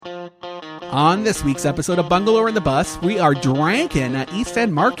On this week's episode of Bungalower and the Bus, we are drinking at East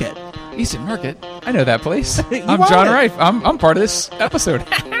End Market. East End Market? I know that place. I'm are John it. Reif. I'm part of this episode.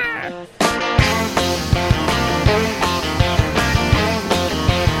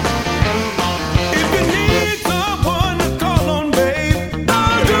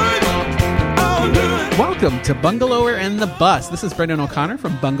 Welcome to Bungalower and the Bus. This is Brendan O'Connor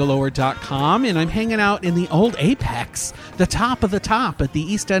from bungalower.com, and I'm hanging out in the old Apex, the top of the top at the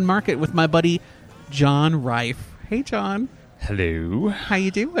East End Market with my buddy John Reif. Hey, John. Hello. How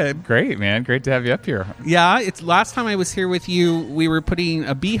you doing? Great, man. Great to have you up here. Yeah, it's last time I was here with you, we were putting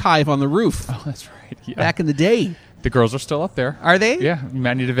a beehive on the roof Oh, that's right. Yeah. back in the day. The girls are still up there. Are they? Yeah. You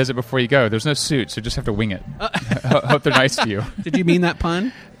might need to visit before you go. There's no suit, so you just have to wing it. Hope they're nice to you. Did you mean that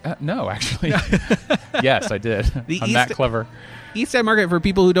pun? No, actually. Yes, I did. The I'm that clever. East End Market, for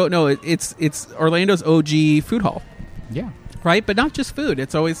people who don't know, it's Orlando's OG food hall, Yeah. right? But not just food.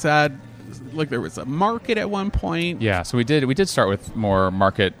 It's always had, like, there was a market at one point. Yeah, so we did start with more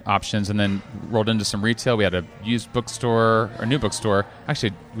market options and then rolled into some retail. We had a used bookstore, or new bookstore.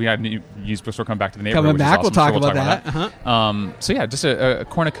 Actually, we had a new used bookstore come back to the neighborhood. Coming which is back, awesome. we'll talk So about that. Uh-huh. So yeah, just a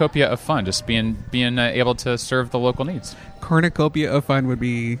cornucopia of fun, just being able to serve the local needs. Cornucopia of fun would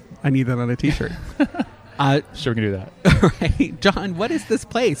be, I need that on a t-shirt. Sure, we can do that. Right. John, what is this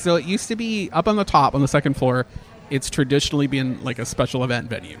place? So it used to be up on the top, on the second floor. It's traditionally been like a special event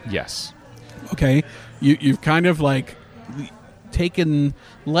venue. Yes. Okay, you've kind of like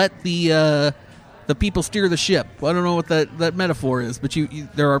let the people steer the ship. I don't know what that metaphor is, but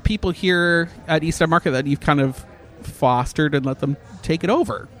there are people here at East End Market that you've kind of fostered and let them take it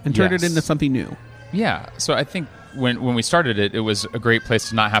over and turn it Yes. into something new. Yeah. So I think when we started it was a great place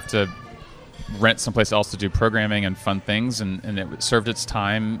to not have to rent someplace else to do programming and fun things, and it served its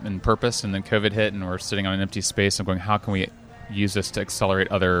time and purpose. And then COVID hit, and we're sitting on an empty space and going, how can we use this to accelerate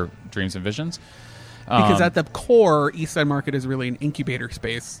other dreams and visions? Because at the core, East End Market is really an incubator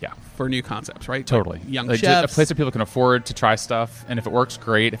space Yeah. for new concepts, right? Totally. Like young Like, chefs. a place that people can afford to try stuff, and if it works,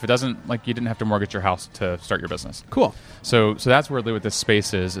 great. If it doesn't, like, you didn't have to mortgage your house to start your business. Cool. So that's really what this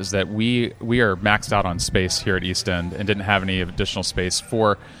space is that we are maxed out on space here at East End and didn't have any additional space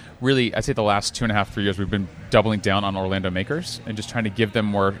for really, I'd say the last 2.5, 3 years, we've been doubling down on Orlando makers and just trying to give them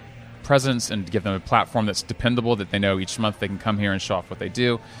more presence and give them a platform that's dependable, that they know each month they can come here and show off what they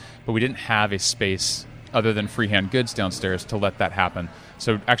do. But we didn't have a space other than Freehand Goods downstairs to let that happen.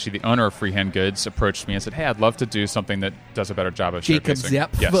 So actually the owner of Freehand Goods approached me and said, hey, I'd love to do something that does a better job of Jacob showcasing.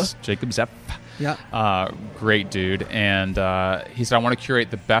 Zepp. Yes, Jacob Zepp. Yeah. Great dude. And he said, I want to curate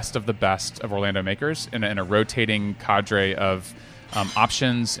the best of Orlando makers in a rotating cadre of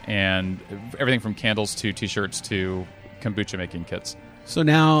options and everything from candles to T-shirts to kombucha making kits. So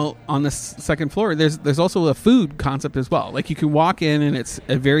now on the second floor, there's also a food concept as well. Like you can walk in and it's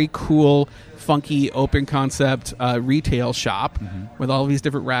a very cool, funky, open concept retail shop with all these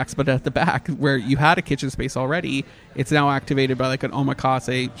different racks. But at the back, where you had a kitchen space already, it's now activated by like an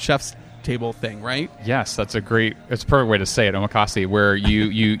omakase chef's table thing, right? Yes, it's a perfect way to say it, omakase, where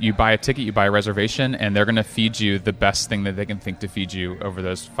you buy a ticket, you buy a reservation, and they're going to feed you the best thing that they can think to feed you over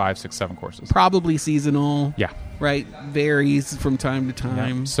those 5, 6, 7 courses. Probably seasonal. Yeah. Right? Varies from time to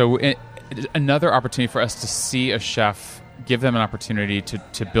time. So another opportunity for us to see a chef, give them an opportunity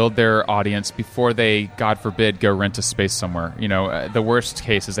to build their audience before they, God forbid, go rent a space somewhere. You know, the worst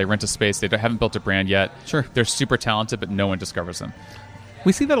case is they rent a space, they haven't built a brand yet. Sure. They're super talented, but no one discovers them.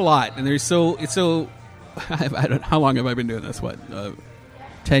 We see that a lot, and it's so. I don't. How long have I been doing this?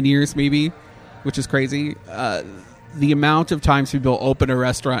 10 years maybe, which is crazy. The amount of times people open a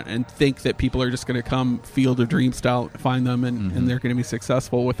restaurant and think that people are just going to come Field of Dreams style find them and they're going to be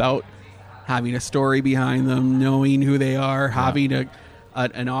successful without having a story behind them, knowing who they are, having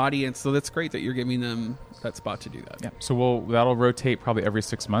an audience. So that's great that you're giving them that spot to do that. Yeah. So that'll rotate probably every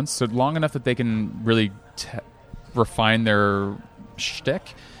 6 months, so long enough that they can really refine their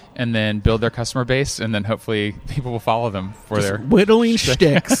shtick and then build their customer base, and then hopefully people will follow them for Just their whittling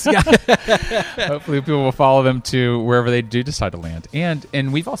shticks. Yeah. hopefully people will follow them to wherever they do decide to land.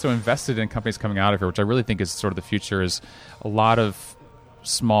 And we've also invested in companies coming out of here, which I really think is sort of the future. Is a lot of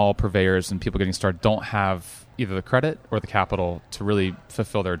small purveyors and people getting started don't have either the credit or the capital to really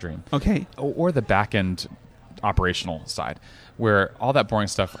fulfill their dream. Okay. Or the back end operational side, where all that boring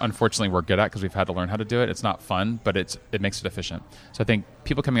stuff, unfortunately, we're good at because we've had to learn how to do it. It's not fun, but it makes it efficient. So I think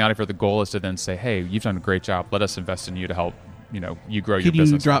people coming out of here, the goal is to then say, hey, you've done a great job. Let us invest in you to help you grow your business.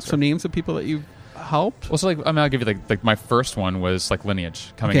 Can you drop faster. some names of people that you've helped? Well, so I'll give you like my first one was like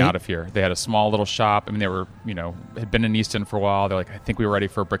Lineage coming out of here. They had a small little shop. I mean, they were, had been in East End for a while. They're like, I think we were ready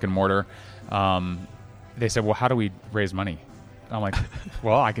for a brick and mortar. They said, well, how do we raise money? I'm like,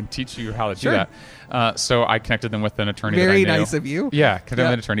 well, I can teach you how to Sure. do that. So I connected them with an attorney. Very that I knew. nice of you. Yeah, connected them Yeah.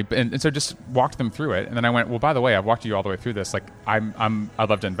 with an attorney, and so just walked them through it. And then I went, well, by the way, I've walked you all the way through this. Like, I'd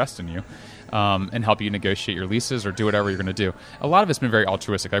love to invest in you. And help you negotiate your leases or do whatever you're going to do. A lot of it's been very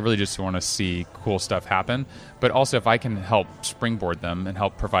altruistic. I really just want to see cool stuff happen. But also, if I can help springboard them and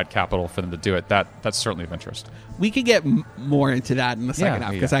help provide capital for them to do it, that's certainly of interest. We could get more into that in the second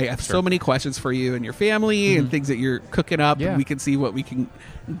half because I have so many questions for you and your family and things that you're cooking up. Yeah. And we can see what we can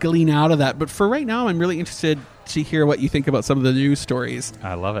glean out of that. But for right now, I'm really interested to hear what you think about some of the news stories,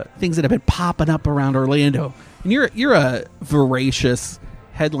 I love it. things that have been popping up around Orlando. And you're a voracious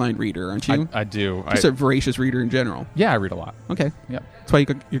headline reader, aren't you? I do. Just a voracious reader in general. Yeah, I read a lot. Okay. Yep. That's why you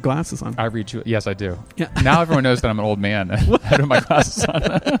got your glasses on. I read too. Yes, I do. Yeah. Now everyone knows that I'm an old man. I have my glasses on.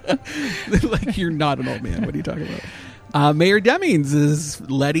 Like, you're not an old man. What are you talking about? Mayor Demings is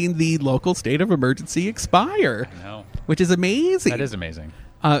letting the local state of emergency expire, No, which is amazing. that is amazing.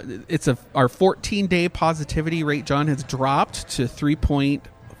 It's our 14-day positivity rate, John, has dropped to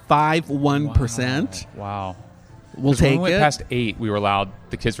 3.51%. Wow. We'll 'Cause when take we went it. past 8,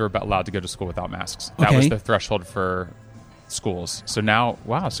 the kids were allowed to go to school without masks. That was Okay. the threshold for schools. So now,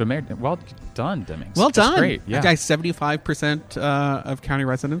 wow. So Mayor, well done, Demings. Well That's done. great. Yeah. Guys, 75% of county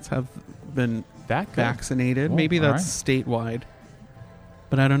residents have been That good. vaccinated. Cool. Maybe All that's statewide.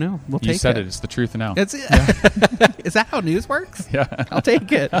 But I don't know. We'll You take said it. it. It's the truth now. Is that how news works? Yeah. I'll take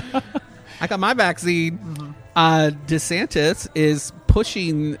it. I got my vaccine. DeSantis is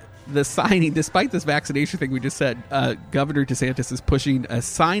pushing the signing, despite this vaccination thing we just said. Governor DeSantis is pushing a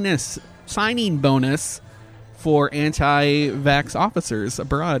signing bonus for anti-vax officers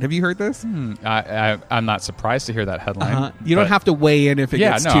abroad. Have you heard this? I'm not surprised to hear that headline. You don't have to weigh in if it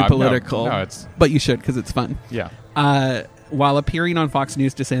gets too political, No, it's but you should because it's fun. yeah. While appearing on Fox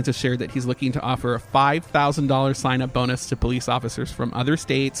News, DeSantis shared that he's looking to offer a $5,000 sign-up bonus to police officers from other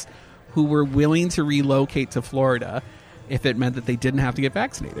states who were willing to relocate to Florida if it meant that they didn't have to get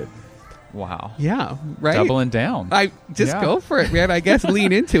vaccinated. Wow. Yeah, right? Doubling down. I just Yeah. go for it, man. I guess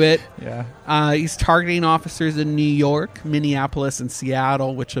lean into it. Yeah. He's targeting officers in New York, Minneapolis, and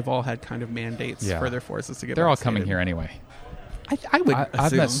Seattle, which have all had kind of mandates Yeah. for their forces to get They're all vaccinated. coming here anyway. I would I've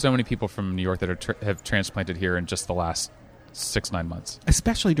assume. met so many people from New York that have transplanted here in just the last 6-9 months.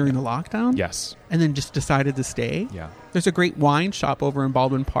 Especially during the lockdown? Yes. And then just decided to stay? Yeah. There's a great wine shop over in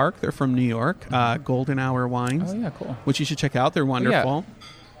Baldwin Park. They're from New York, Golden Hour Wines, Oh, yeah, cool. which you should check out. They're wonderful.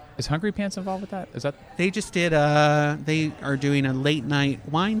 Is Hungry Pants involved with that? Is that They just did they are doing a late night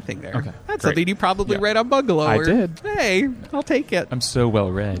wine thing there. Okay, That's great. something you probably Yeah. read on Bungalow. I or- did. Hey, I'll take it. I'm so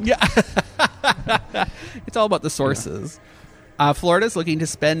well read. Yeah. It's all about the sources. Florida's looking to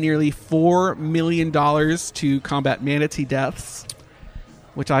spend nearly $4 million to combat manatee deaths,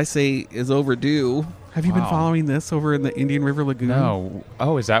 which I say is overdue. Have you been Wow. following this over in the Indian River Lagoon? No.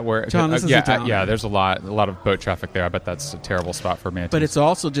 Oh, is that where? John, this is yeah, a downer. yeah. There's a lot of boat traffic there. I bet that's a terrible spot for manatees. But it's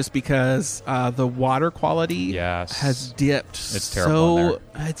also just because the water quality Yes. has dipped. It's terrible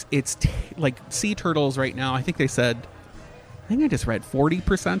in It's like sea turtles right now. I think they said. I think I just read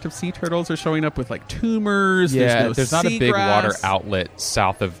 40% of sea turtles are showing up with like tumors. yeah. There's There's not a big seagrass. water outlet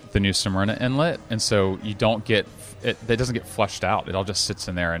south of the New Smyrna Inlet, and so you don't get it. It doesn't get flushed out. It all just sits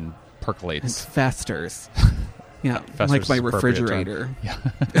in there and It percolates. festers. Yeah, Festers like my is appropriate term. refrigerator. Yeah.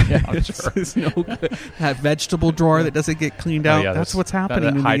 Yeah, I'm sure. It's no good. That vegetable drawer that doesn't get cleaned out. Oh, yeah, that's what's happening. That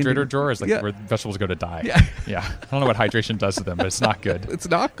in the hydrator Indian- drawer is like Yeah. where vegetables go to die. Yeah. Yeah. I don't know what hydration does to them, but it's not good. It's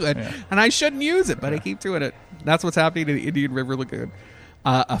not good, Yeah. and I shouldn't use it, but I keep doing it. That's what's happening in the Indian River Lagoon.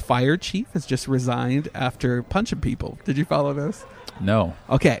 A fire chief has just resigned after punching people. Did you follow this? No.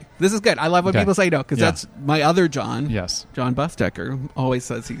 Okay, this is good. I love when Okay. people say no because Yeah. that's my other John. Yes. John Bustecker who always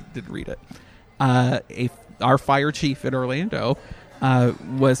says he didn't read it. Our fire chief in Orlando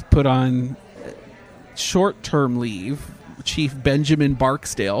was put on short-term leave. Chief Benjamin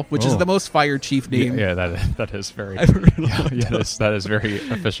Barksdale, which is Oh. the most fire chief name Yeah, that is very. I've heard in a yeah, long yeah, that is very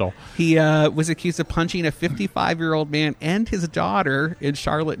official. He was accused of punching a 55-year-old man and his daughter in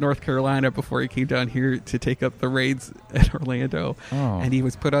Charlotte, North Carolina, before he came down here to take up the reins at Orlando. Oh. And he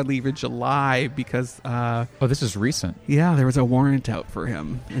was put on leave in July because, Oh, this is recent. there was a warrant out for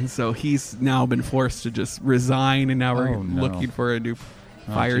him. And so he's now been forced to just resign, and now we're Oh, no. looking for a new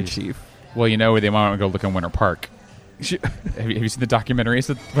fire geez. chief. Well, you know, they might want to go look in Winter Park. Have you seen the documentaries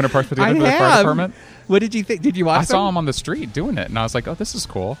that Winter Park put together for the fire department? What did you think? Did you watch I saw them? him on the street doing it, and I was like, "Oh, this is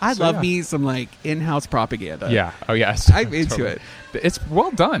cool." I So, love yeah. me some like in-house propaganda. Yeah. Oh, yes. I'm into Totally. it. It's well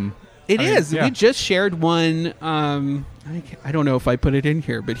done. It I mean, is. yeah. We just shared one. I don't know if I put it in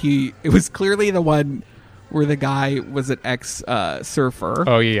here, but it was clearly the one where the guy was an ex surfer,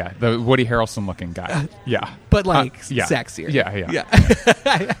 Oh yeah, the Woody Harrelson looking guy. Yeah, but like yeah. sexier. Yeah.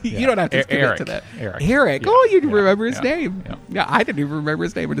 You don't have to commit Eric. to that. Eric. Yeah. Oh, you Yeah. remember his Yeah. name? Yeah. Yeah, I didn't even remember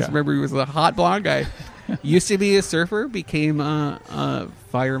his name. I just Yeah. remember he was a hot blonde guy. Used to be a surfer, became a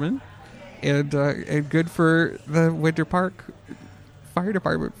fireman, and good for the Winter Park Fire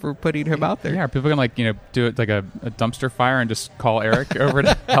Department for putting him out there. Yeah, people can do it like a dumpster fire and just call Eric over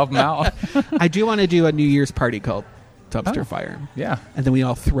to help him out. I do want to do a New Year's party called Dumpster Oh. Fire, Yeah. and then we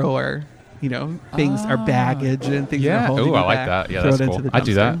all throw our things, our baggage and things. Yeah. That are holding Ooh, I you like back, that. Yeah, throw that's it cool. into the I'd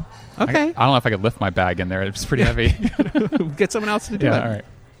do that. dumpster. Okay, I don't know if I could lift my bag in there. It's pretty heavy. get someone else to do it. Yeah. All right.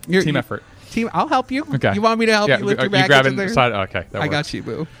 Team effort. Team, I'll help you. Okay. You want me to help Yeah. you lift your You baggage grab in it there? inside. Okay. That I works. got you,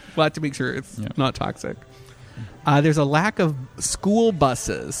 boo. We'll have to make sure it's Yeah. not toxic. There's a lack of school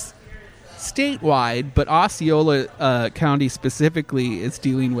buses statewide, but Osceola County specifically is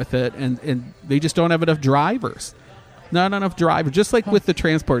dealing with it, and they just don't have enough drivers. Not enough drivers. Just like with the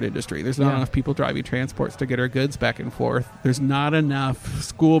transport industry, there's not Yeah. enough people driving transports to get our goods back and forth. There's not enough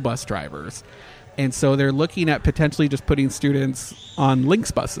school bus drivers. And so they're looking at potentially just putting students on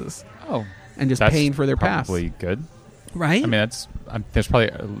Lynx buses Oh. and just That's paying for their pass. probably good. Right? I mean, there's probably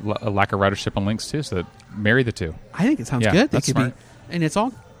a lack of ridership on Lynx too, so that marry the two. I think it sounds Yeah, good. They that's could smart. and it's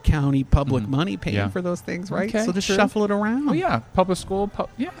all county public money paying Yeah. for those things, right? Okay, So just true. shuffle it around. Oh yeah, public school.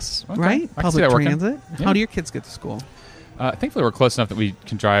 Yes. Okay. Right? I can see Public that working. transit. Yeah. How do your kids get to school? Thankfully, we're close enough that we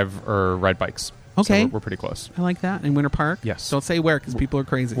can drive or ride bikes. Okay. So we're pretty close. I like that. In Winter Park? Yes. Don't say where because people are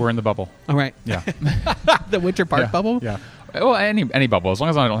crazy. We're in the bubble. All right. Yeah. The Winter Park Yeah. bubble? Yeah. Well, any bubble, as long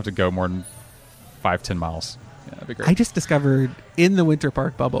as I don't have to go more than 5-10 miles. Yeah, that'd be great. I just discovered in the Winter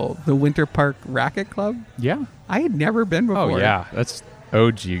Park bubble, the Winter Park Racket Club. Yeah. I had never been before. Oh yeah, that's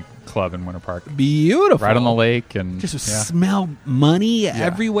OG club in Winter Park. Beautiful. Right on the lake and Just yeah. smell money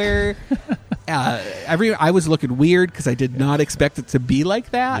everywhere. I was looking weird because I did not expect it to be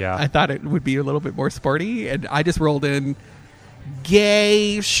like that. Yeah. I thought it would be a little bit more sporty, and I just rolled in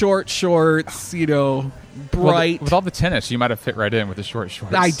gay short shorts, Well, bright. with all the tennis, you might have fit right in with the short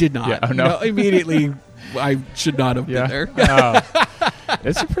shorts. I did not. Yeah. Oh no. Immediately, I should not have yeah. been there.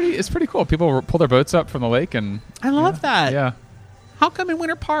 It's pretty cool. People pull their boats up from the lake and I love that. yeah. How come in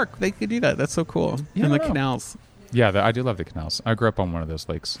Winter Park they could do that? That's so cool. Yeah, In I the don't know. canals. Yeah, I do love the canals. I grew up on one of those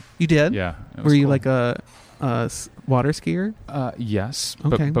lakes. You did? Yeah. it Were was you cool. like a water skier? Yes.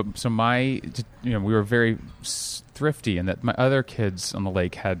 Okay. But so we were very thrifty in that my other kids on the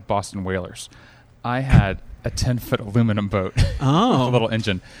lake had Boston whalers. I had a 10-foot aluminum boat Oh. with a little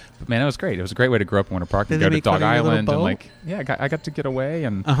engine. But man, it was great. It was a great way to grow up in Winter Park and Did go they to make fun Dog of your little Island and boat? I got to get away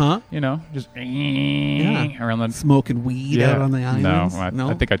and Uh-huh. just Yeah. around the Smoking weed out on the islands? No,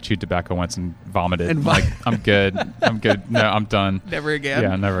 I think I chewed tobacco once and vomited. And I'm good. I'm good. No, I'm done. Never again?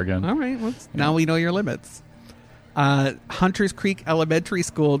 Yeah, never again. All right. Well, now we know your limits. Hunters Creek Elementary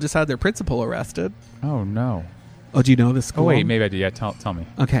School just had their principal arrested. Oh no. Oh, do you know this school? Oh wait, maybe I do. Yeah, tell me.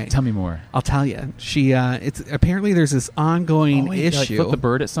 Okay. Tell me more. I'll tell you. She, it's apparently there's this ongoing You, like, issue flipped the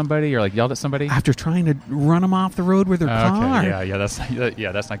bird at somebody or like yelled at somebody. after trying to run them off the road with her car. Okay. Yeah.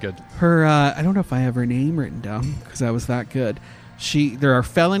 That's not good. Her, I don't know if I have her name written down because I was that good. There are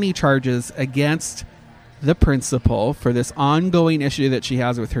felony charges against the principal for this ongoing issue that she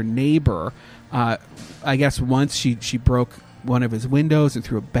has with her neighbor. I guess once she broke one of his windows and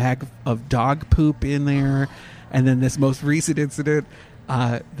threw a bag of dog poop in there. And then this most recent incident,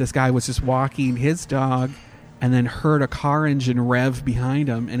 this guy was just walking his dog and then heard a car engine rev behind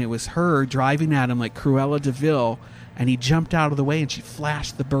him. And it was her driving at him like Cruella de Vil. And he jumped out of the way and she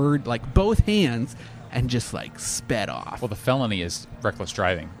flashed the bird like both hands and just like sped off. Well, the felony is reckless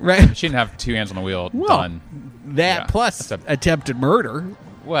driving. Right. She didn't have two hands on the wheel. Well, Done. that Yeah, plus that's attempted murder.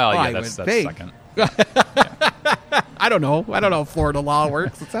 Well, I yeah, that's would think. second. I don't know. I don't know if Florida law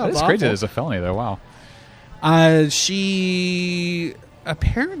works. It sounds It's crazy. awful. It's a felony though. Wow. She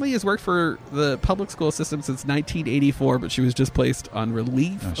apparently has worked for the public school system since 1984, but she was just placed on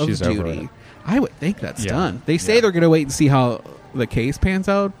relief of she's over duty. it. I would think that's Yeah. done. They say Yeah. they're going to wait and see how the case pans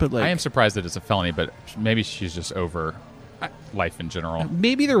out, but like I am surprised that it's a felony, but maybe she's just over life in general.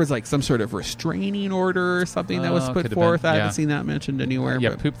 maybe there was like some sort of restraining order or something that was put could've forth. been, I yeah. haven't seen that mentioned anywhere. Yeah,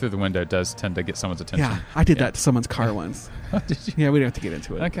 but poop through the window does tend to get someone's attention. yeah, I did Yeah. that to someone's car once. Did you? Yeah, we don't have to get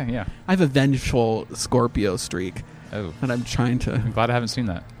into it. Okay, yeah. I have a vengeful Scorpio streak Oh, that I'm trying to. I'm glad I haven't seen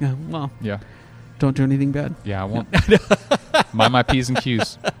that. Yeah, well, Yeah. don't do anything bad. Yeah, I won't. Mind my P's and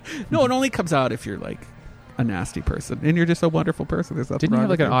Q's. No, it only comes out if you're like a nasty person, and you're just a wonderful person. There's nothing Didn't you wrong have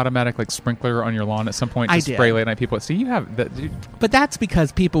like with an automatic like sprinkler on your lawn at some point to I spray did. late night people? See, you have that. But that's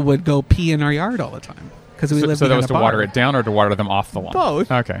because people would go pee in our yard all the time because we live. So that was behind to a bar. water it down or to water them off the lawn?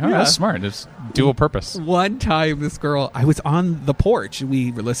 Both. Okay. Oh, Yeah. that's smart. It's dual purpose. One time, this girl, I was on the porch.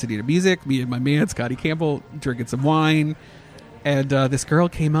 We were listening to music. Me and my man Scotty Campbell drinking some wine, and this girl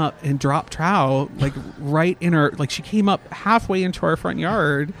came up and dropped trow like right in her. Like she came up halfway into our front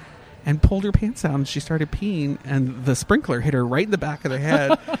yard. And pulled her pants down, and she started peeing, and the sprinkler hit her right in the back of the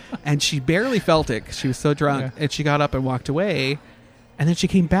head, and she barely felt it 'cause she was so drunk, Yeah. and she got up and walked away, and then she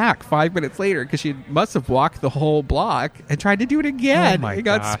came back 5 minutes later because she must have walked the whole block and tried to do it again. Oh my It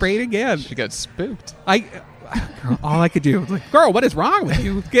got gosh. sprayed again. She got spooked. All I could do was like, girl, what is wrong with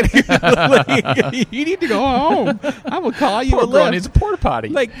you? Like, you need to go home. I will call you Poor a girl lift. needs a porta potty.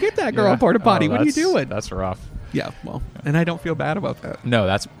 Like, get that girl Yeah. a porta potty. Oh, What are you that's- doing? That's rough. Yeah, well, and I don't feel bad about that. No,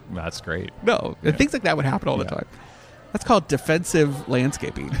 that's great. No, Yeah. things like that would happen all the Yeah. time. That's called defensive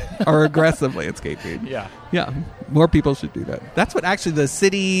landscaping or aggressive landscaping. Yeah. Yeah, more people should do that. That's what actually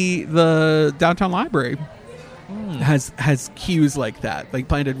the downtown library has cues like that, like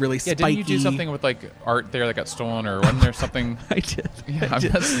planted really Yeah, spiky. didn't you do something with like art there that got stolen, or wasn't there something? I did. Yeah, I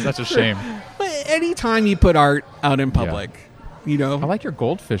did. that's such a shame. But anytime you put art out in public, you know. I like your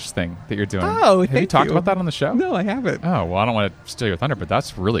goldfish thing that you're doing. Oh, have you thank talked you. about that on the show? No, I haven't. Oh well, I don't want to steal your thunder, but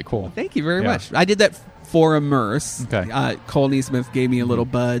that's really cool. Thank you very Yeah. much. I did that for Immerse. Okay. Cole Neesmith gave me a little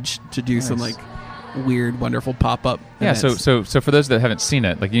budge to do some Nice. like weird, wonderful pop-up. Yeah, events. so for those that haven't seen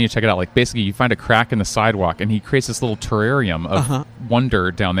it, like you need to check it out. Like basically, you find a crack in the sidewalk, and he creates this little terrarium of wonder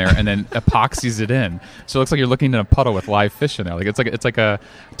down there, and then epoxies it in. So it looks like you're looking in a puddle with live fish in there. Like it's like a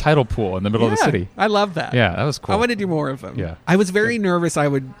tidal pool in the middle of the Yeah, city. I love that. Yeah, that was cool. I want to do more of them. Yeah. I was very nervous I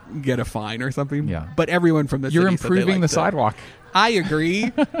would get a fine or something. Yeah. But everyone from the You're city said they improving the liked it. sidewalk. I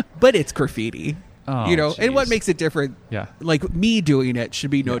agree, but it's graffiti. Oh, you know, and what jeez. makes it different? Yeah. Like me doing it should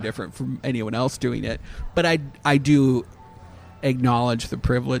be no different from anyone else doing it. But I do acknowledge the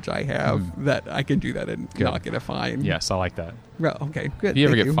privilege I have that I can do that and Good. not get a fine. Yes, I like that. Well, okay, good. If you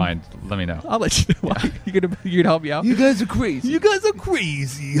ever Thank get fined, let me know. I'll let you know. Why. You gonna help me out? You guys are crazy. You guys are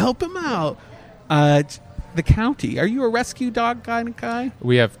crazy. Help him out. The county. Are you a rescue dog kind of guy?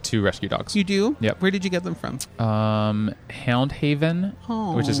 We have 2 rescue dogs. You do? Yep. Where did you get them from? Hound Haven,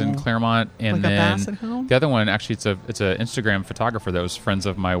 which is in Oh. Claremont, and Like a then basset hound? the other one actually it's a Instagram photographer that was friends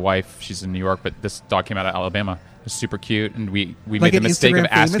of my wife. She's in New York, but this dog came out of Alabama. It was super cute, and we Like made the an mistake of Instagram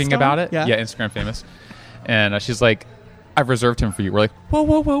famous asking dog? about it. Yeah. Instagram famous. And she's like, "I've reserved him for you." We're like, "Whoa,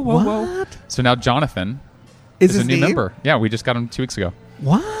 whoa, whoa, whoa, whoa!" What? So now Jonathan Is is a his new name? member. Yeah, we just got him 2 weeks ago.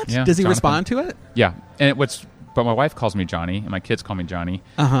 What? Yeah, Does he Jonathan. respond to it? Yeah, but my wife calls me Johnny, and my kids call me Johnny,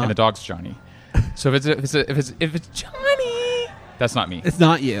 Uh-huh. and the dog's Johnny. So if it's Johnny, that's not me. It's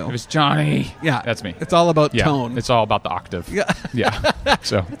not you. If it's Johnny, Yeah, that's me. It's all about Yeah, tone. it's all about the octave. Yeah. Yeah.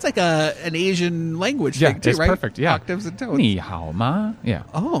 So It's like an Asian language yeah, thing too, it's right? perfect. Yeah, Octaves and tones. 你好吗? Yeah.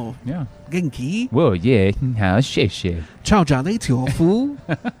 Oh, Yeah. Genki. Whoa, yeah. 好，谢谢. Ciao, Johnny, fu.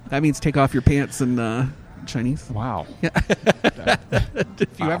 That means take off your pants in Chinese. Wow.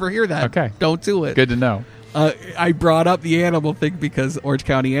 If you ever hear that, Okay. don't do it. Good to know. I brought up the animal thing because Orange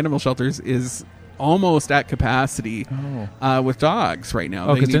County Animal Shelters is almost at capacity with dogs right now. Oh,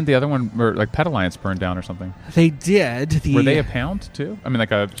 They because need- didn't the other one, like Pet Alliance, burn down or something? they did. Were they a pound too? I mean,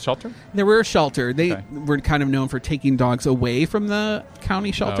 like a shelter? They were a shelter. They Okay. were kind of known for taking dogs away from the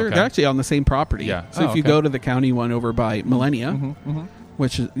county shelter. okay. They're actually on the same property. Yeah. So Oh, if you okay. go to the county one over by Millennia,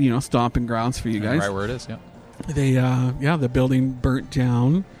 which is stomping grounds for you guys, Right where it is. Yeah. they the building burnt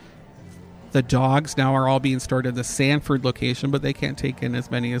down. The dogs now are all being stored at the Sanford location, but they can't take in as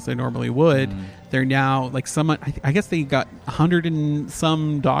many as they normally would. They're now like someone. I guess they got 100 and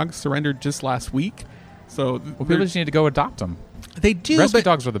some dogs surrendered just last week. So Well, people just need to go adopt them. they do. Rescue but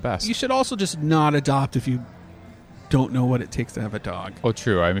dogs are the best. you should also just not adopt if you don't know what it takes to have a dog. Oh,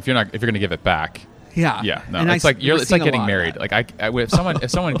 true. I mean, if you're going to give it back, Yeah, yeah, no, And it's I- like we're it's seeing like a getting lot of married. that. Like if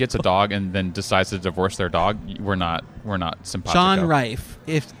someone gets a dog and then decides to divorce their dog, we're not simpatico. John Rife,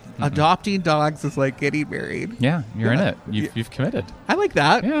 if adopting dogs is like getting married, Yeah, you're in Yeah. it. You've committed. I like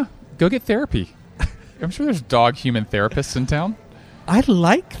that. Yeah, go get therapy. I'm sure there's dog human therapists in town. I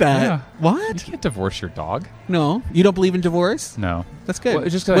like that. Yeah. You What? can't divorce your dog. No, you don't believe in divorce? No, That's good. Well,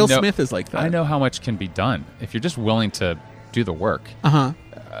 it's just 'cause Will I know- Smith is like that. I know how much can be done if you're just willing to do the work. Uh huh.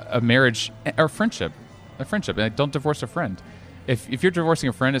 A marriage or friendship, and don't divorce a friend. If you're divorcing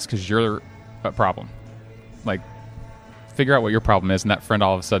a friend, it's because you're a problem. Like, figure out what your problem is, and that friend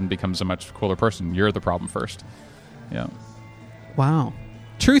all of a sudden becomes a much cooler person. You're the problem first. Yeah. Wow.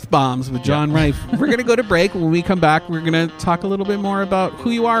 Truth Bombs with John Rife. We're going to go to break. When we come back, we're going to talk a little bit more about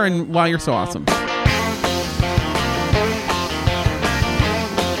who you are and why you're so awesome.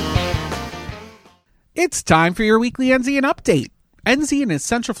 It's time for your weekly Enzian update. Enzian is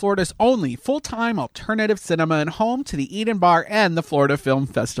Central Florida's only full-time alternative cinema and home to the Eden Bar and the Florida Film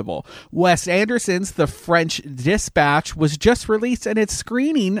Festival. Wes Anderson's The French Dispatch was just released in its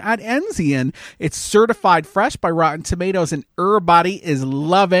screening at Enzian. It's certified fresh by Rotten Tomatoes and everybody is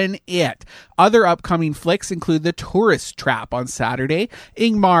loving it. Other upcoming flicks include The Tourist Trap on Saturday,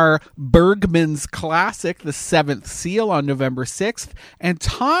 Ingmar Bergman's classic The Seventh Seal on November 6th, and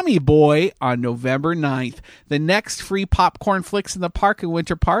Tommy Boy on November 9th. The next free popcorn flicks in the park in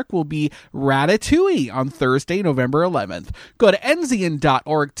Winter Park will be Ratatouille on Thursday, November 11th. Go to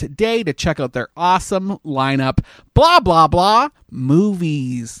enzian.org today to check out their awesome lineup. Blah, blah, blah.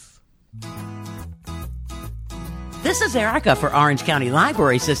 Movies. This is Erica for Orange County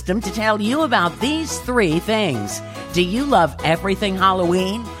Library System to tell you about these 3 things. Do you love everything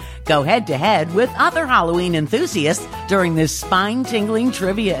Halloween? Go head-to-head with other Halloween enthusiasts during this spine-tingling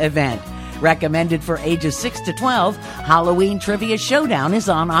trivia event. Recommended for ages 6 to 12, Halloween Trivia Showdown is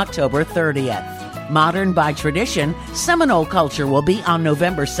on October 30th. Modern by tradition, Seminole culture will be on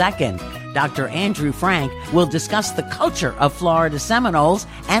November 2nd. Dr. Andrew Frank will discuss the culture of Florida Seminoles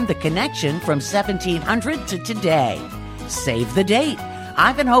and the connection from 1700 to today. Save the date.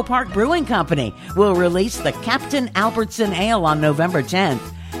 Ivanhoe Park Brewing Company will release the Captain Albertson Ale on November 10th.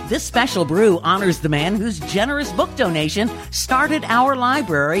 This special brew honors the man whose generous book donation started our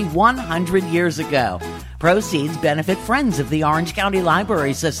library 100 years ago. Proceeds benefit friends of the Orange County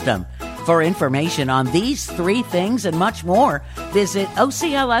Library System. For information on these 3 things and much more, visit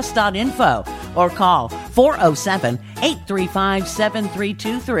ocls.info or call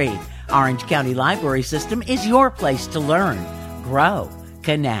 407-835-7323. Orange County Library System is your place to learn, grow,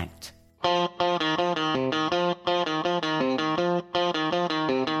 connect.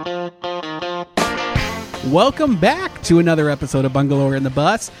 Welcome back to another episode of Bungalower in the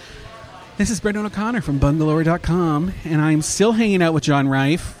Bus. This is Brendan O'Connor from bungalower.com, and I'm still hanging out with John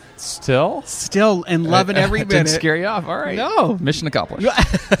Reif. Still And loving every minute. Didn't scare you off. All right. No. Mission accomplished.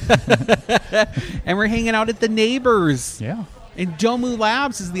 And we're hanging out at the Neighbors. Yeah. And Domu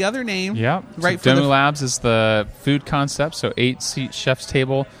Labs is the other name. Yeah. Right. So Domu Labs is the food concept. So 8-seat chef's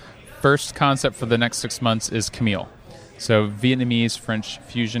table. First concept for the next 6 months is Camille. So Vietnamese French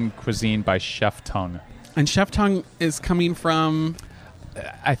fusion cuisine by Chef Tung. And Chef Tung is coming from...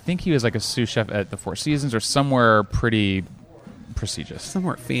 I think he was like a sous chef at the Four Seasons or somewhere pretty prestigious.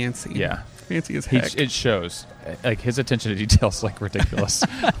 Somewhere fancy. Yeah. Fancy as heck. It shows. Like his attention to detail is like ridiculous.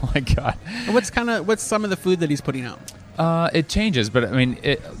 Oh my God. What's some of the food that he's putting out? It changes, but I mean,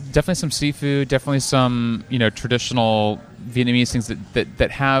 definitely some seafood, definitely some traditional Vietnamese things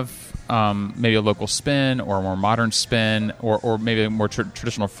that have maybe a local spin or a more modern spin, or maybe a more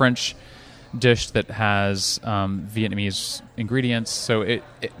traditional French dish that has Vietnamese ingredients. So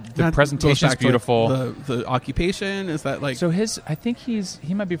the presentation is beautiful. The occupation is that like so I think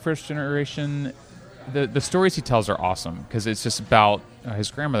he might be first generation. The stories he tells are awesome because it's just about his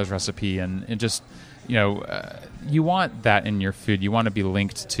grandmother's recipe and just you want that in your food. You want to be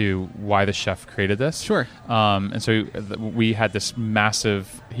linked to why the chef created this. Sure. And so we had this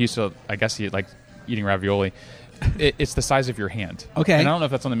massive. He used to, I guess he liked eating ravioli. It's the size of your hand. Okay. And I don't know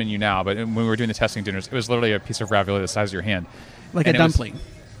if that's on the menu now, but when we were doing the testing dinners, it was literally a piece of ravioli the size of your hand. Like a dumpling.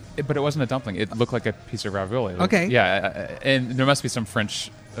 But it wasn't a dumpling. It looked like a piece of ravioli. Okay. Yeah, and there must be some French,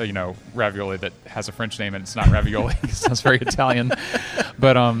 ravioli that has a French name and it's not ravioli. It sounds very Italian.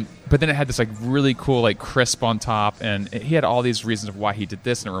 But then it had this like really cool like crisp on top, and he had all these reasons of why he did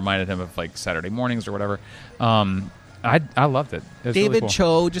this, and it reminded him of like Saturday mornings or whatever. I loved it. It was David really cool.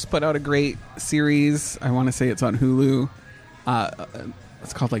 Cho just put out a great series. I want to say it's on Hulu.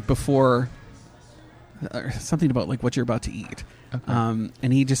 It's called like Before, or something about like what you're about to eat. Okay.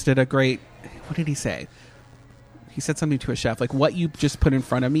 And he just did a great. What did he say? He said something to a chef like, "What you just put in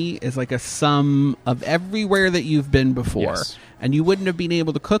front of me is like a sum of everywhere that you've been before, Yes. and you wouldn't have been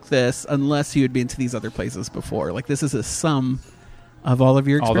able to cook this unless you had been to these other places before. Like this is a sum." Of all of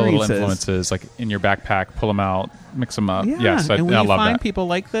your experiences. All the little influences, like in your backpack, pull them out, mix them up. Yeah, Yes, and when I you love find that. people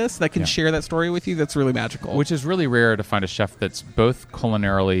like this that can share that story with you, that's really magical. Which is really rare to find a chef that's both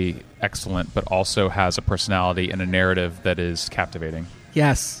culinarily excellent, but also has a personality and a narrative that is captivating.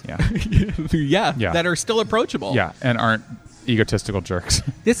 Yes. Yeah. Yeah. That are still approachable. Yeah, and aren't egotistical jerks.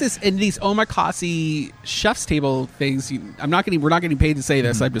 This is in these omakase chef's table things. We're not getting paid to say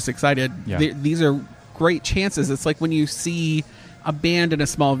this. Mm-hmm. I'm just excited. Yeah. These are great chances. It's like when you see a band in a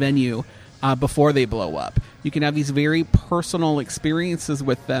small venue before they blow up. You can have these very personal experiences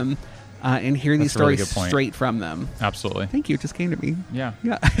with them and hearing these That's a really stories good point. straight from them. Absolutely. Thank you. It just came to me. Yeah.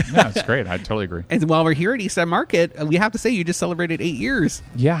 Yeah. No, it's great. I totally agree. And while we're here at East End Market, we have to say you just celebrated 8 years.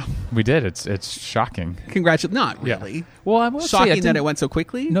 Yeah, we did. It's shocking. Congratulations. Not Yeah. really. Well, I will say I Shocking that didn't it went so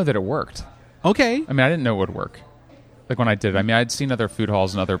quickly? know that it worked. Okay. I mean, I didn't know it would work. Like when I did it. I mean, I'd seen other food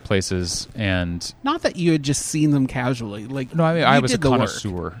halls in other places, and Not that you had just seen them casually. Like, no, I mean, you I was a did the work.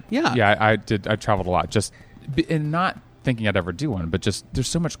 connoisseur. Yeah. Yeah, I did. I traveled a lot, just and not thinking I'd ever do one, but just there's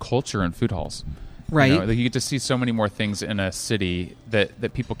so much culture in food halls. Right. Like you get to see so many more things in a city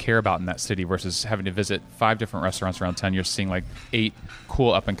that people care about in that city versus having to visit 5 different restaurants around town. You're seeing like 8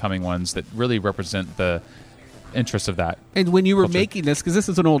 cool up and coming ones that really represent the interest of that. And when you were culture. making this, because this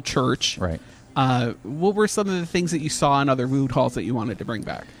is an old church, Right. What were some of the things that you saw in other food halls that you wanted to bring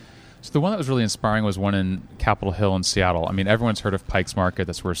back? So the one that was really inspiring was one in Capitol Hill in Seattle. I mean, everyone's heard of Pike's Market.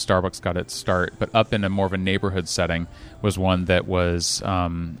 That's where Starbucks got its start. But up in a more of a neighborhood setting was one that was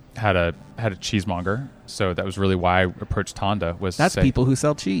had a cheesemonger. So that was really why I approached Tonda. Was to That's say, people who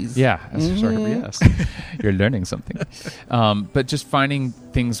sell cheese. Yeah, that's for sure. Yes, you're learning something. But just finding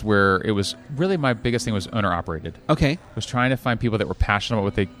things where it was really my biggest thing was owner operated. Okay. Was trying to find people that were passionate about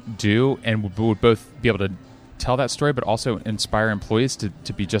what they do and would both be able to tell that story, but also inspire employees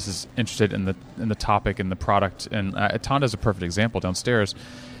to be just as interested in the topic and the product. And Tonda is a perfect example. Downstairs,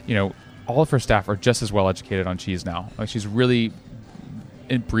 you know, all of her staff are just as well educated on cheese now. Like she's really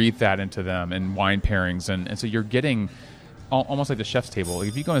breathed that into them and wine pairings, and so you're getting almost like the chef's table. Like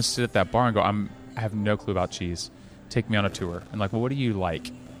if you go and sit at that bar and go, I have no clue about cheese. Take me on a tour. And like, well, what do you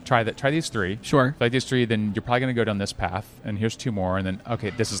like? Try these 3. Sure. If you like these 3, then you're probably going to go down this path. And here's 2 more. And then,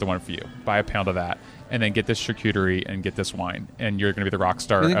 okay, this is the one for you. Buy a pound of that. And then get this charcuterie and get this wine. And you're going to be the rock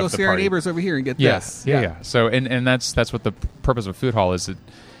star And then of go the see our party. neighbors over here and get Yes. this. Yeah. So, and that's what the purpose of a food hall is. That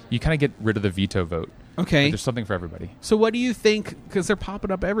you kind of get rid of the veto vote. Okay. Like, there's something for everybody. So what do you think? Because they're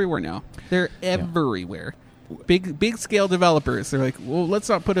popping up everywhere now. They're everywhere. Big scale developers. They're like, well, let's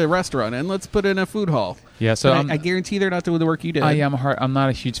not put a restaurant in. Let's put in a food hall. Yeah. So But I guarantee they're not doing the work you did. I'm not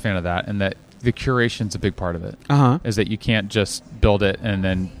a huge fan of that, and that the curation's a big part of it. Uh-huh. Is that you can't just build it and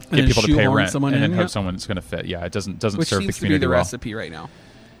then get then people to pay shoehorn rent someone and in, then hope yeah. someone's going to fit. Yeah, it doesn't Which serve the seems to be community the well. recipe right now.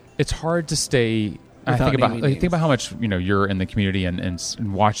 It's hard to stay. I Without think about naming like, names. think about how much you're in the community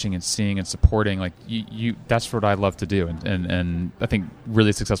and watching and seeing and supporting. Like you that's what I love to do. And I think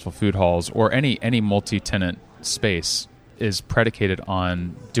really successful food halls or any multi-tenant space is predicated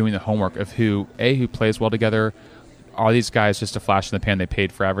on doing the homework of who plays well together. Are these guys just a flash in the pan? They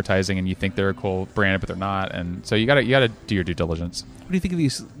paid for advertising, and you think they're a cool brand, but they're not. And so you gotta do your due diligence. What do you think of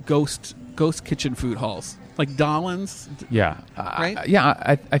these ghost kitchen food halls? Like Dollins? Yeah, Right?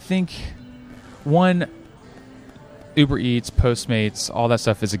 I think one, Uber Eats, Postmates, all that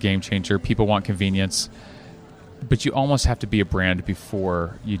stuff is a game changer. People want convenience, but you almost have to be a brand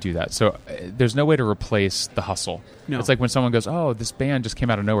before you do that. So there's no way to replace the hustle. No. It's like when someone goes, "Oh, this band just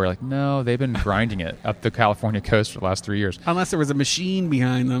came out of nowhere." Like, no, they've been grinding it up the California coast for the last 3 years. Unless there was a machine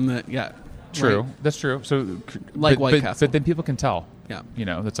behind them that, yeah. True, Right. that's true. So, Like White but, Castle. but then people can tell. Yeah. You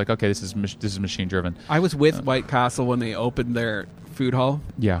know, it's like, okay, this is machine driven. I was with White Castle when they opened their food hall.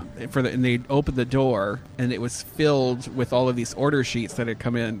 Yeah. And they opened the door, and it was filled with all of these order sheets that had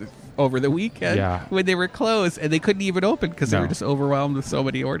come in over the weekend Yeah. when they were closed, and they couldn't even open because they No. were just overwhelmed with so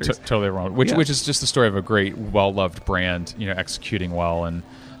many orders. Totally wrong. Which Yeah. which is just the story of a great, well-loved brand, executing well. And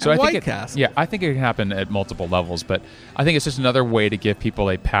so And I White think Castle. Yeah, I think it can happen at multiple levels, but I think it's just another way to give people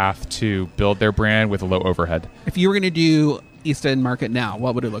a path to build their brand with a low overhead. If you were going to do East End Market now,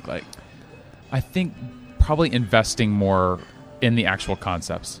 what would it look like? I think probably investing more in the actual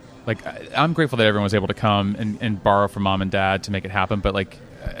concepts. Like, I'm grateful that everyone was able to come and borrow from mom and dad to make it happen, but like,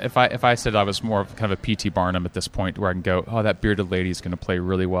 if I said I was more of kind of a P.T. Barnum at this point, where I can go, oh, that bearded lady is going to play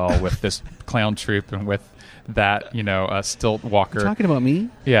really well with this clown troupe and with that, stilt walker. Talking about me?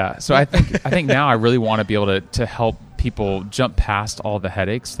 Yeah. So I think now I really want to be able to help people jump past all the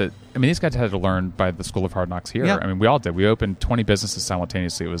headaches that, I mean, these guys had to learn by the School of Hard Knocks here. Yeah. I mean, we all did. We opened 20 businesses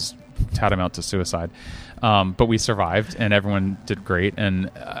simultaneously. It was tantamount to suicide. But we survived and everyone did great. And,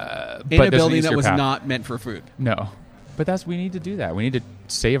 In but a there's an building that easier was path. not meant for food. No. But we need to do that. We need to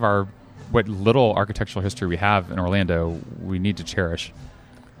save what little architectural history we have in Orlando. We need to cherish.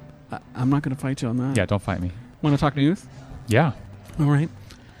 I'm not going to fight you on that. Yeah. Don't fight me. Want to talk news? Yeah. All right.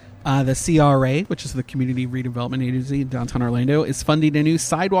 The CRA, which is the Community Redevelopment Agency in downtown Orlando, is funding a new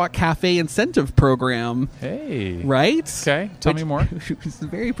sidewalk cafe incentive program. Hey. Right? Okay. Tell me more. It's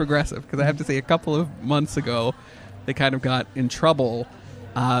very progressive, because I have to say a couple of months ago, they kind of got in trouble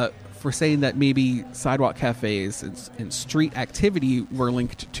for saying that maybe sidewalk cafes and street activity were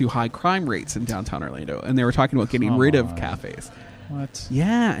linked to high crime rates in downtown Orlando. And they were talking about getting Come rid of on. cafes. What?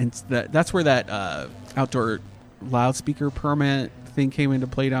 Yeah, and that's where that outdoor loudspeaker permit thing came into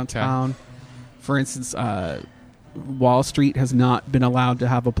play downtown. For instance, Wall Street has not been allowed to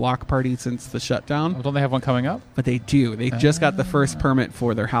have a block party since the shutdown. Well, don't they have one coming up? But they do. They just got the first permit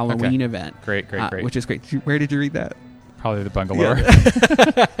for their Halloween event. Great. Which is great. Where did you read that? Probably the bungalow.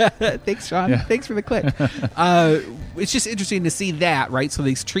 Yeah. Thanks, Sean. Yeah. Thanks for the clip. It's just interesting to see that, right? So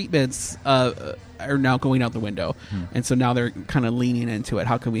these treatments are now going out the window, and so now they're kind of leaning into it.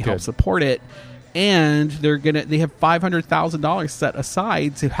 How can we help support it? And they have $500,000 set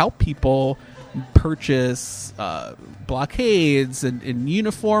aside to help people purchase blockades and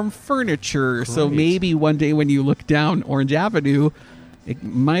uniform furniture. Great. So maybe one day when you look down Orange Avenue, it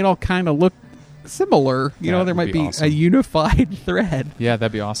might all kind of look similar. There might be awesome. a unified thread. Yeah,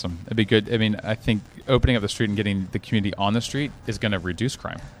 that'd be awesome. It'd be good. I mean, I think opening up the street and getting the community on the street is going to reduce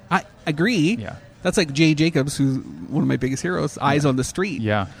crime. I agree. Yeah. That's like Jay Jacobs, who's one of my biggest heroes, Eyes on the Street.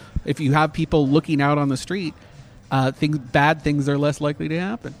 Yeah. If you have people looking out on the street, bad things are less likely to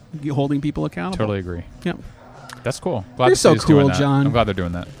happen. You're holding people accountable. Totally agree. Yep. That's cool. Glad You're the so city's doing cool, that. John. I'm glad they're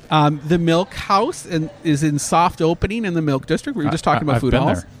doing that. The Milk House is in soft opening in the Milk District. We were just talking about I've food been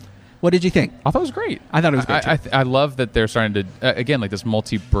halls. there. What did you think? I thought it was great. I thought it was great, too. I love that they're starting to, again, like this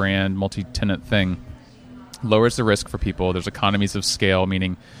multi-brand, multi-tenant thing lowers the risk for people. There's economies of scale,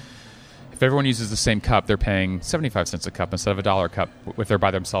 meaning if everyone uses the same cup, they're paying 75 cents a cup instead of $1 a cup if they're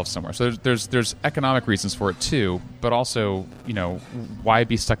by themselves somewhere. So there's economic reasons for it too, but also, why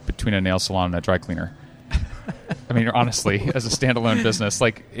be stuck between a nail salon and a dry cleaner? I mean, honestly, as a standalone business,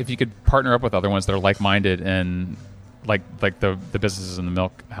 like if you could partner up with other ones that are like-minded and like the businesses in the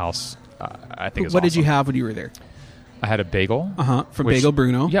Milk House, I think it's What did you awesome. have when you were there? I had a bagel. From Bagel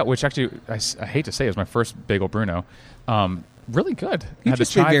Bruno. Yeah, which actually, I hate to say, it was my first Bagel Bruno. Really good. You've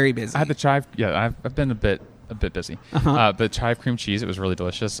just been very busy. I had the chive. Yeah, I've been a bit busy. The chive cream cheese, it was really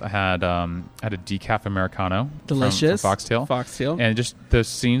delicious. I had a decaf Americano. Delicious. From Foxtail. And just the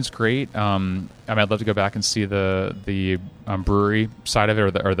scene's great. I'd love to go back and see the brewery side of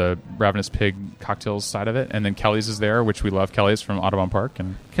it, or the Ravenous Pig cocktails side of it. And then Kelly's is there, which we love. Kelly's from Audubon Park.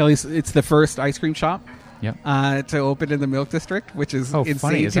 And Kelly's, it's the first ice cream shop. Yep. To open in the Milk District, which is insane.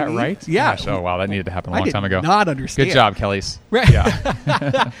 Funny. Is to that me. right? Yeah. Gosh, oh, wow. That needed to happen a I long did time ago. not understand. Good job, Kelly's. Right.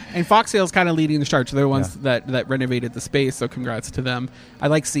 Yeah. And Foxtail's kind of leading the charge. They're the ones that renovated the space, so congrats to them. I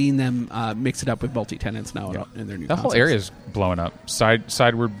like seeing them mix it up with multi-tenants now in their new The whole area is blowing up.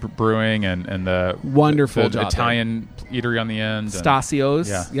 Sideward Brewing and the wonderful the job Italian eatery on the end.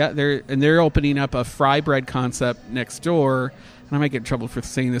 Stasio's. Yeah. They're opening up a fry bread concept next door. And I might get in trouble for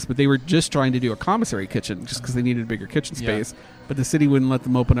saying this, but they were just trying to do a commissary kitchen just because they needed a bigger kitchen space. But the city wouldn't let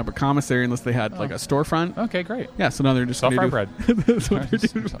them open up a commissary unless they had like a storefront. Okay, great. Yeah, so now they're just Sell gonna fry do bread. That's what they're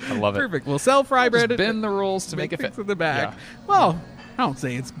doing. I love it. Perfect. We'll sell fry bread. Just bend the rules to make it fit in the back. Yeah. Well, I don't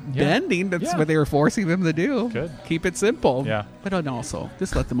say it's bending. That's what they were forcing them to do. Good. Keep it simple. Yeah. But then also,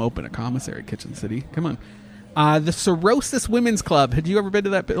 just let them open a commissary kitchen, city. Come on. The Cirrhosis Women's Club. Had you ever been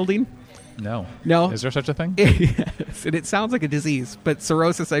to that building? No. No. Is there such a thing? Yes. And it sounds like a disease, but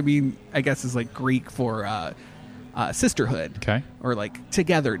cirrhosis, I guess is like Greek for sisterhood. Okay. Or like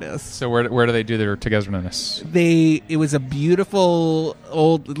togetherness. So where do they do their togetherness? It was a beautiful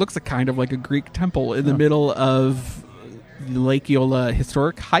it looks kind of like a Greek temple in the middle of Lake Eola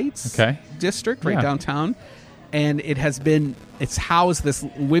Historic Heights district right downtown. And it's housed this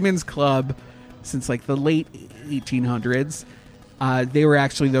women's club since like the late 1800s. They were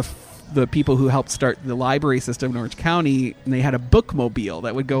actually the people who helped start the library system in Orange County, and they had a bookmobile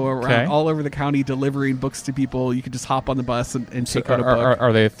that would go around all over the county delivering books to people. You could just hop on the bus and take out a book.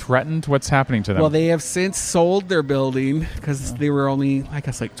 Are they threatened? What's happening to them? Well, they have since sold their building because they were only, I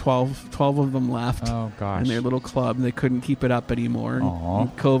guess, like 12 of them left. Oh, gosh. In their little club, and they couldn't keep it up anymore. Aw.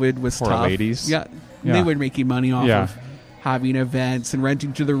 And COVID was Poor tough. ladies. Yeah. Yeah. They were making money off of having events and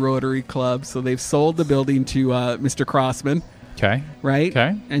renting to the Rotary Club, so they've sold the building to Mr. Crossman. Okay. Right?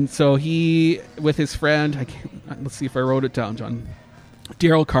 Okay. And so he, with his friend, let's see if I wrote it down, John.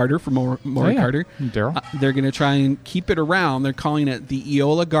 Daryl Carter from Maury Carter. Daryl. They're going to try and keep it around. They're calling it the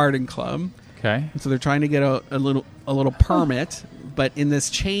Eola Garden Club. Okay. And so they're trying to get a little permit. But in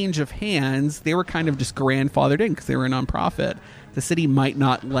this change of hands, they were kind of just grandfathered in because they were a nonprofit. The city might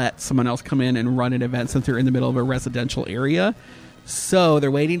not let someone else come in and run an event since they're in the middle of a residential area. So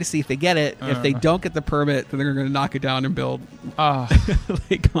they're waiting to see if they get it. If they don't get the permit, then they're going to knock it down and build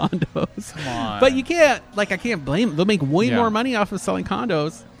like condos. Come on. But you can't, I can't blame them. They'll make way more money off of selling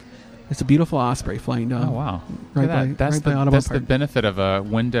condos. It's a beautiful Osprey flying down. Oh, wow. Right Look at by- that's right by the, Audubon that's the Park. benefit of a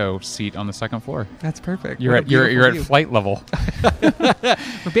window seat on the second floor. That's perfect. You're What a at you're beautiful at view. flight level.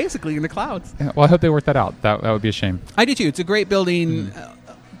 We're basically in the clouds. Yeah, well, I hope they work that out. That would be a shame. I do too. It's a great building.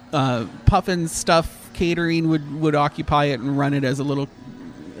 Puffin Stuff Catering would occupy it and run it as a little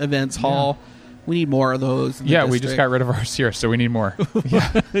events hall. We need more of those. In the Yeah, we just district. got rid of ours here, so we need more. Yeah,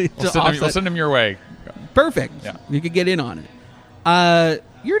 To we'll offset- send them your way. Perfect. Yeah. You could get in on it.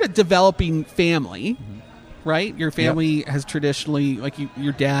 You're in a developing family, right? Your family has traditionally, like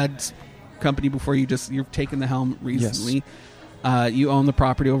your dad's company before you've taken the helm recently. You own the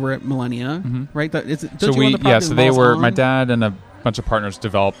property over at Millennia, right? Don't you own the property so the they mall's were on? my dad and a bunch of partners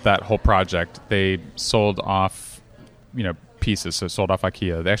developed that whole project. They sold off, pieces. So sold off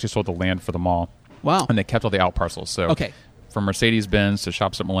IKEA. They actually sold the land for the mall, Wow. and they kept all the out parcels. So Okay. from Mercedes-Benz to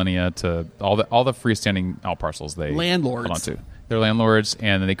Shops at Millennia to all the freestanding out parcels they Landlords. held on to. They're landlords,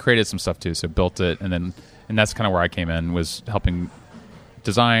 and then they created some stuff too. So built it, and that's kind of where I came in, was helping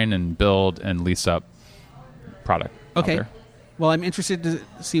design and build and lease up product. out Okay. there. Well, I'm interested to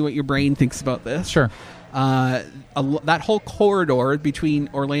see what your brain thinks about this. Sure. That whole corridor between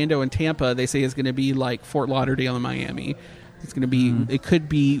Orlando and Tampa, they say, is going to be like Fort Lauderdale and Miami. It's going to be. It could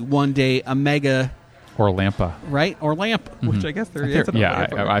be one day a mega, Or Lampa. right? Or Lamp, which I guess there is. an Yeah,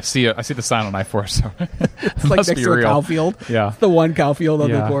 Lamp. I see the sign on I-4, so It's like next to a cow field. Yeah. It's the one cow field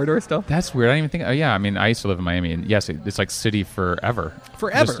on the Yeah. corridor still. That's weird. I didn't even think. Oh, yeah. I mean, I used to live in Miami, and yes, it's like city forever.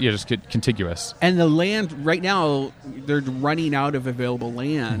 Forever. Just contiguous. And the land right now, they're running out of available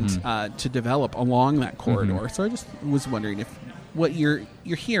land to develop along that corridor. So I just was wondering if what you're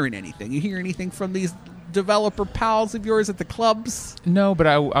hearing anything. You hear anything from these developer pals of yours at the clubs? No,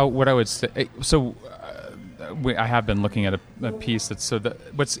 but what I would say. So I have been looking at a piece that's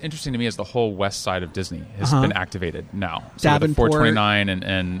what's interesting to me is the whole west side of Disney has been activated now. So the Davenport. 429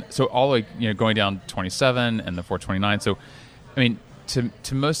 and so all going down 27 and the 429. So I mean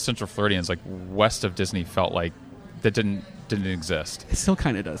to most Central Floridians, like west of Disney felt like that didn't exist. It still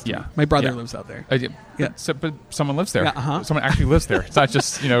kind of does. Yeah. My brother Yeah. lives out there. Yeah. But someone lives there. Yeah, uh-huh. Someone actually lives there. It's not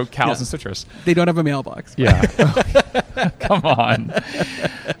just cows Yeah. and citrus. They don't have a mailbox. Yeah. Come on.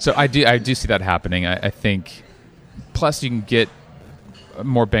 So I do see that happening. I think. Plus, you can get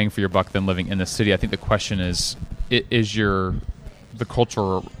more bang for your buck than living in the city. I think the question is the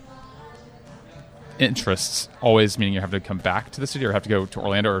cultural interests always meaning you have to come back to the city, or have to go to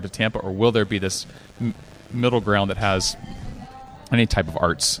Orlando or to Tampa, or will there be this middle ground that has any type of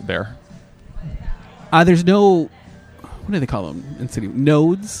arts there? There's no. What do they call them in city?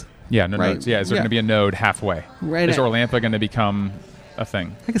 Nodes. Yeah, no Right. nodes. Yeah, is there Yeah. going to be a node halfway? Right. Is Orlando going to become a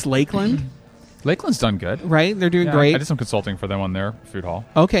thing? I guess Lakeland. Lakeland's done good. Right. They're doing Yeah, great. I did some consulting for them on their food hall.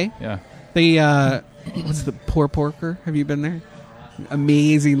 Okay. Yeah. They what's the Poor Porker? Have you been there?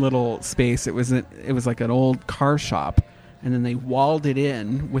 Amazing little space. It was like an old car shop, and then they walled it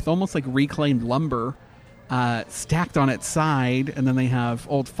in with almost like reclaimed lumber, stacked on its side, and then they have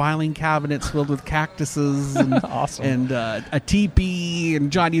old filing cabinets filled with cactuses and, Awesome. and a teepee.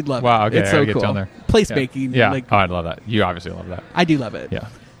 And John, you'd love Wow, it. okay, It's I so gotta get cool. down there. Placemaking. Yeah. Like, Oh, I'd love that. You obviously love that. I do love it.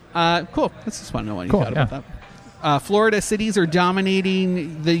 Yeah. Cool. That's just fun to know what you Cool, thought yeah. about that. Florida cities are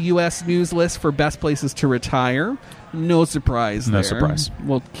dominating the U.S. news list for best places to retire. No surprise No there. surprise.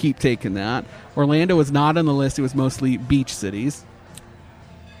 We'll keep taking that. Orlando was not on the list. It was mostly beach cities,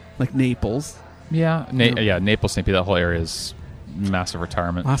 like Naples. Yeah. Naples, St. Pete, that whole area is massive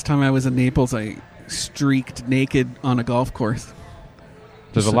retirement. Last time I was in Naples, I streaked naked on a golf course.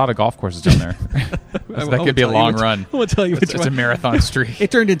 There's a lot of golf courses down there. That could be a long run. I won't tell you which It's a one. marathon streak. It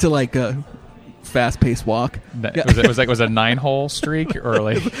turned into like a fast-paced walk. Was it a 9-hole streak or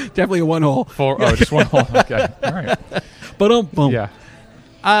like Definitely a one-hole. 4? Oh, just 1 hole. Okay. All right. Boom. Yeah.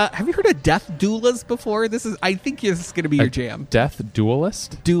 Have you heard of death doulas before? I think this is going to be your jam. Death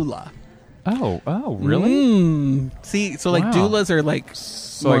duelist? Doula. Oh, really? See, so like Wow. doulas are like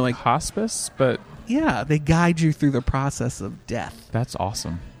So more like hospice, but yeah, they guide you through the process of death. that's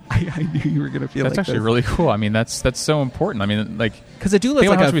awesome. I knew you were going to feel That's like actually really cool. I mean, that's so important. I mean, like, because a doula is think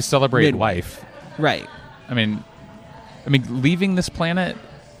like how a much we celebrate midwife. life. right? I mean, leaving this planet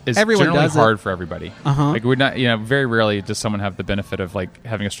is Everyone generally does it. hard for everybody. Uh-huh. Like, we're not, very rarely does someone have the benefit of like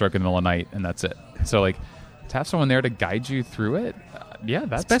having a stroke in the middle of the night and that's it. So like, to have someone there to guide you through it, yeah,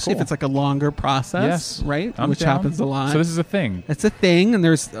 that's Especially cool. if it's like a longer process, Yes. right? I'm Which down. happens a lot. So this is a thing. It's a thing, and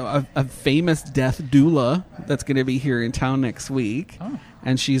there's a famous death doula that's going to be here in town next week. Oh.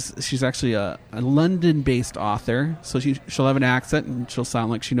 And she's actually a London-based author, so she'll have an accent and she'll sound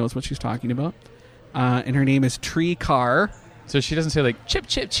like she knows what she's talking about. And her name is Tree Carr. So she doesn't say like, chip,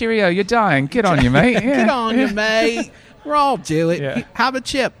 chip, cheerio, you're dying. Get on you, mate. Yeah. Get on you, mate. We'll all do it. Yeah. Have a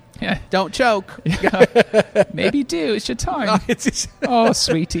chip. Yeah. Don't choke. Maybe do. It's your time. Oh,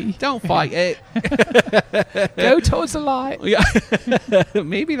 sweetie. Don't fight it. Go towards the light. Yeah.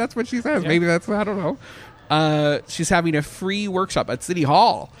 Maybe that's what she says. Yeah. Maybe that's, I don't know. She's having a free workshop at City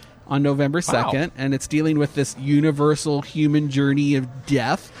Hall on November 2nd, and it's dealing with this universal human journey of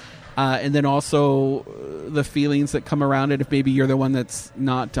death. And then also the feelings that come around it if maybe you're the one that's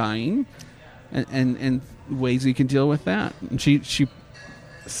not dying, and ways you can deal with that. And she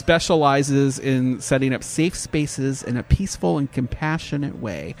specializes in setting up safe spaces in a peaceful and compassionate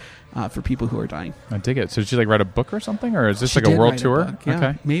way for people who are dying. I dig it. So did she like write a book or something, or is this She like a did world write tour? book, yeah.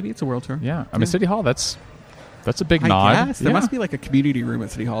 Okay. Maybe it's a world tour. Yeah. I mean, City Hall, that's a big I nod. guess. There Yeah. must be like a community room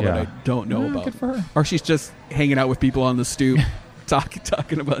at City Hall that Yeah. I don't know about. Good for her. Or she's just hanging out with people on the stoop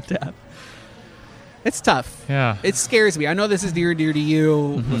talking about death. It's tough. Yeah. It scares me. I know this is near and dear to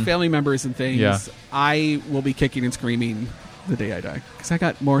you, with family members and things. Yeah. I will be kicking and screaming the day I die because I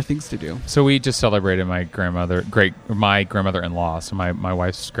got more things to do. So we just celebrated my grandmother-in-law, so my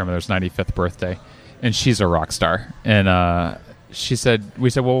wife's grandmother's 95th birthday, and she's a rock star. And we said,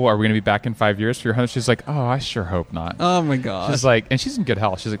 well, are we going to be back in 5 years for your 100th? She's like, oh, I sure hope not. Oh my god. She's like, and she's in good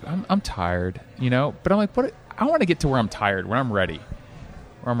health. She's like, I'm tired, but I'm like, what? I want to get to where I'm tired, when I'm ready.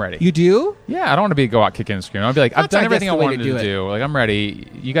 Where I'm ready. You do? Yeah, I don't want to go out kicking and screaming. I'll be like, I've That's, done I everything guess, I the way wanted to to do do. Like, I'm ready.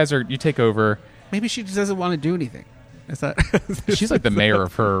 You take over. Maybe she just doesn't want to do anything. Is that? She's like the mayor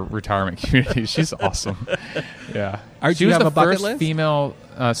of her retirement community. She's awesome. Yeah. Do She you was have the a bucket first list? female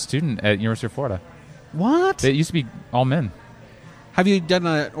student at University of Florida. What? It used to be all men. Have you done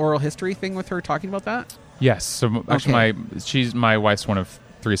an oral history thing with her talking about that? Yes. So actually, Okay. my wife's one of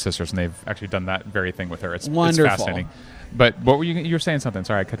 3 sisters, and they've actually done that very thing with her. It's Wonderful. fascinating. But what were you were saying something?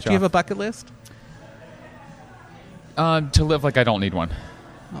 Sorry, I cut you Do you off. have a bucket list? To live like I don't need one.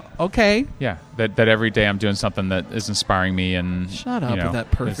 Okay. Yeah, that every day I'm doing something that is inspiring me and Shut up you know, with that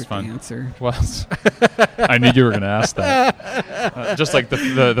is perfect fun. answer. Well, I knew you were going to ask that. Just like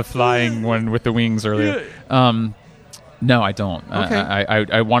the flying one with the wings earlier. No, I don't. Okay.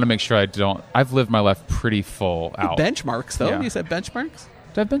 I want to make sure I don't. I've lived my life pretty full out. Benchmarks, though. Yeah. You said benchmarks?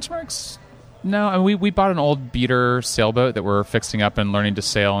 Do I have benchmarks? No, I mean, we bought an old beater sailboat that we're fixing up and learning to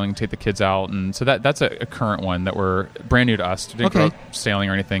sail and take the kids out, and so that's a current one that we're brand new to us. Didn't grow up sailing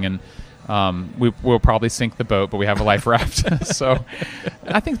or anything, and we'll probably sink the boat, but we have a life raft. So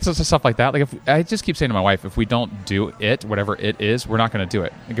I think it's just stuff like that. Like I just keep saying to my wife, if we don't do it, whatever it is, we're not going to do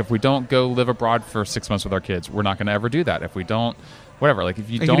it. Like if we don't go live abroad for 6 months with our kids, we're not going to ever do that. If we don't. Whatever, like if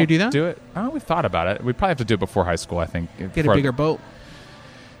you Are you don't gonna do that? it, we've thought about it. We probably have to do it before high school, I think. Get a bigger boat.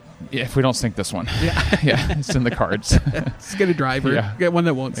 Yeah, if we don't sink this one. Yeah, it's in the cards. Just get a driver. Yeah. Get one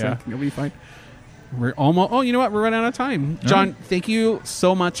that won't Yeah. sink. You'll be fine. We're almost... Oh, you know what? We're running out of time. John, thank you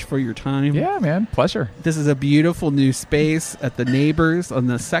so much for your time. Yeah, man. Pleasure. This is a beautiful new space at the Neighbors on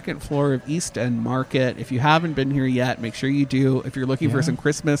the 2nd floor of East End Market. If you haven't been here yet, make sure you do. If you're looking for some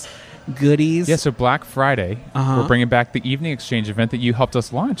Christmas goodies. Yeah, so Black Friday, we're bringing back the evening exchange event that you helped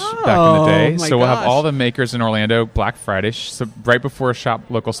us launch back in the Oh, day. my So we'll have gosh. all the makers in Orlando Black Friday, so right before Shop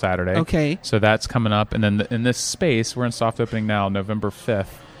Local Saturday. Okay. So that's coming up. And then in this space, we're in soft opening now, November 5th.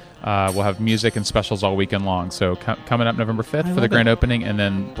 We'll have music and specials all weekend long. So coming up November 5th for the grand opening, and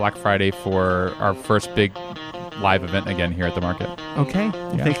then Black Friday for our first big live event again here at the market. Okay.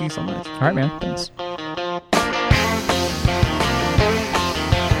 Well, Yeah. thank you so much. All right, man. Thanks.